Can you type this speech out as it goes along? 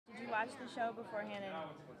watch the show beforehand and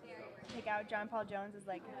pick out John Paul Jones as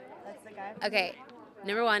like, that's the guy? Okay,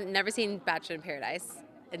 number one, never seen Bachelor in Paradise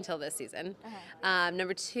until this season.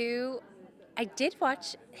 Number two, I did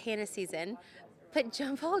watch Hannah's season, but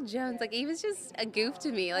John Paul Jones, like, he was just a goof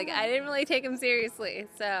to me. Like, I didn't really take him seriously,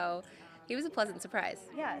 so he was a pleasant surprise.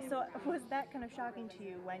 Yeah, so was that kind of shocking to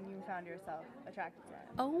you when you found yourself attracted to him?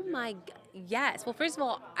 Oh my, yes. Well, first of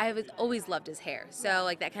all, I was always loved his hair, so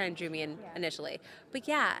like that kind of drew me in initially. But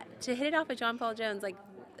yeah, to hit it off with John Paul Jones, like,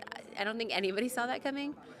 I don't think anybody saw that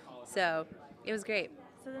coming, so it was great.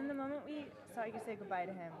 So then the moment we saw you say goodbye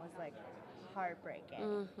to him was like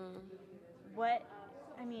heartbreaking. What,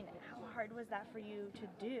 I mean, how hard was that for you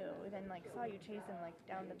to do? Then like saw you chase him like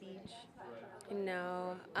down the beach.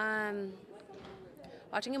 No,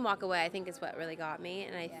 watching him walk away, I think, is what really got me,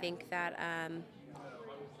 and I think that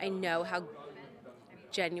I know how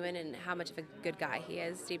genuine and how much of a good guy he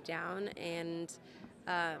is deep down, and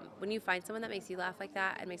when you find someone that makes you laugh like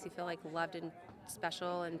that and makes you feel like loved and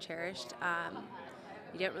special and cherished,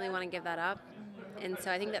 you don't really want to give that up. And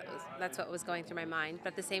so I think that's what was going through my mind. But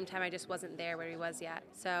at the same time, I just wasn't there where he was yet.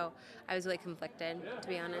 So I was really conflicted, to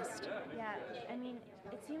be honest. Yeah, I mean,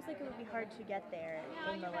 it seems like it would be hard to get there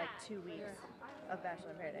in the like 2 weeks of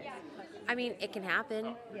Bachelor in Paradise. I mean, it can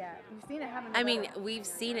happen. Yeah, you've seen it happen. I mean, we've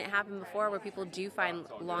seen it happen before where people do find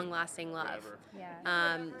long-lasting love.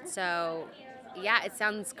 Yeah. So, yeah, it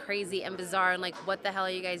sounds crazy and bizarre and like, what the hell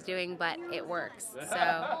are you guys doing? But it works.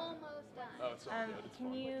 So.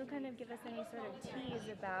 Can you kind of give us any sort of tease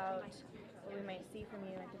about what we might see from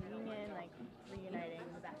you at the reunion, like reuniting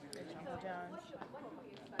with John Paul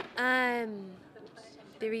Jones?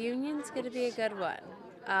 The reunion's going to be a good one.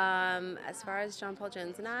 As far as John Paul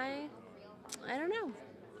Jones and I don't know.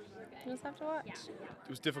 We'll just have to watch. It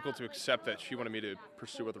was difficult to accept that she wanted me to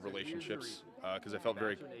pursue other relationships because I felt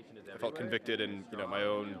convicted in my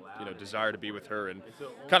own desire to be with her, and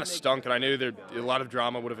kind of stunk. And I knew that a lot of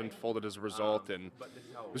drama would have unfolded as a result, and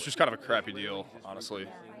it was just kind of a crappy deal, honestly.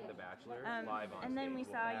 And then we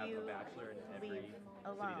saw you leave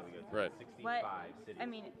alone. Right. I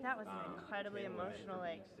mean, that was an incredibly emotional,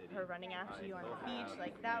 like her running after you on the beach.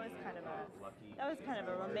 Like that was kind of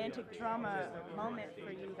a romantic drama moment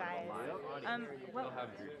for you guys.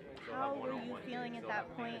 How were you feeling at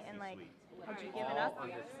that point, and like, had you given up?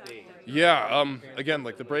 Yeah. Again,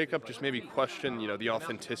 like the breakup just made me question, the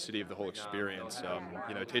authenticity of the whole experience.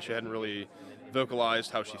 Tayshia hadn't really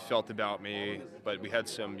vocalized how she felt about me, but we had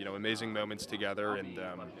some, amazing moments together, and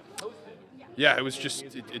yeah,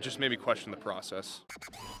 it just made me question the process.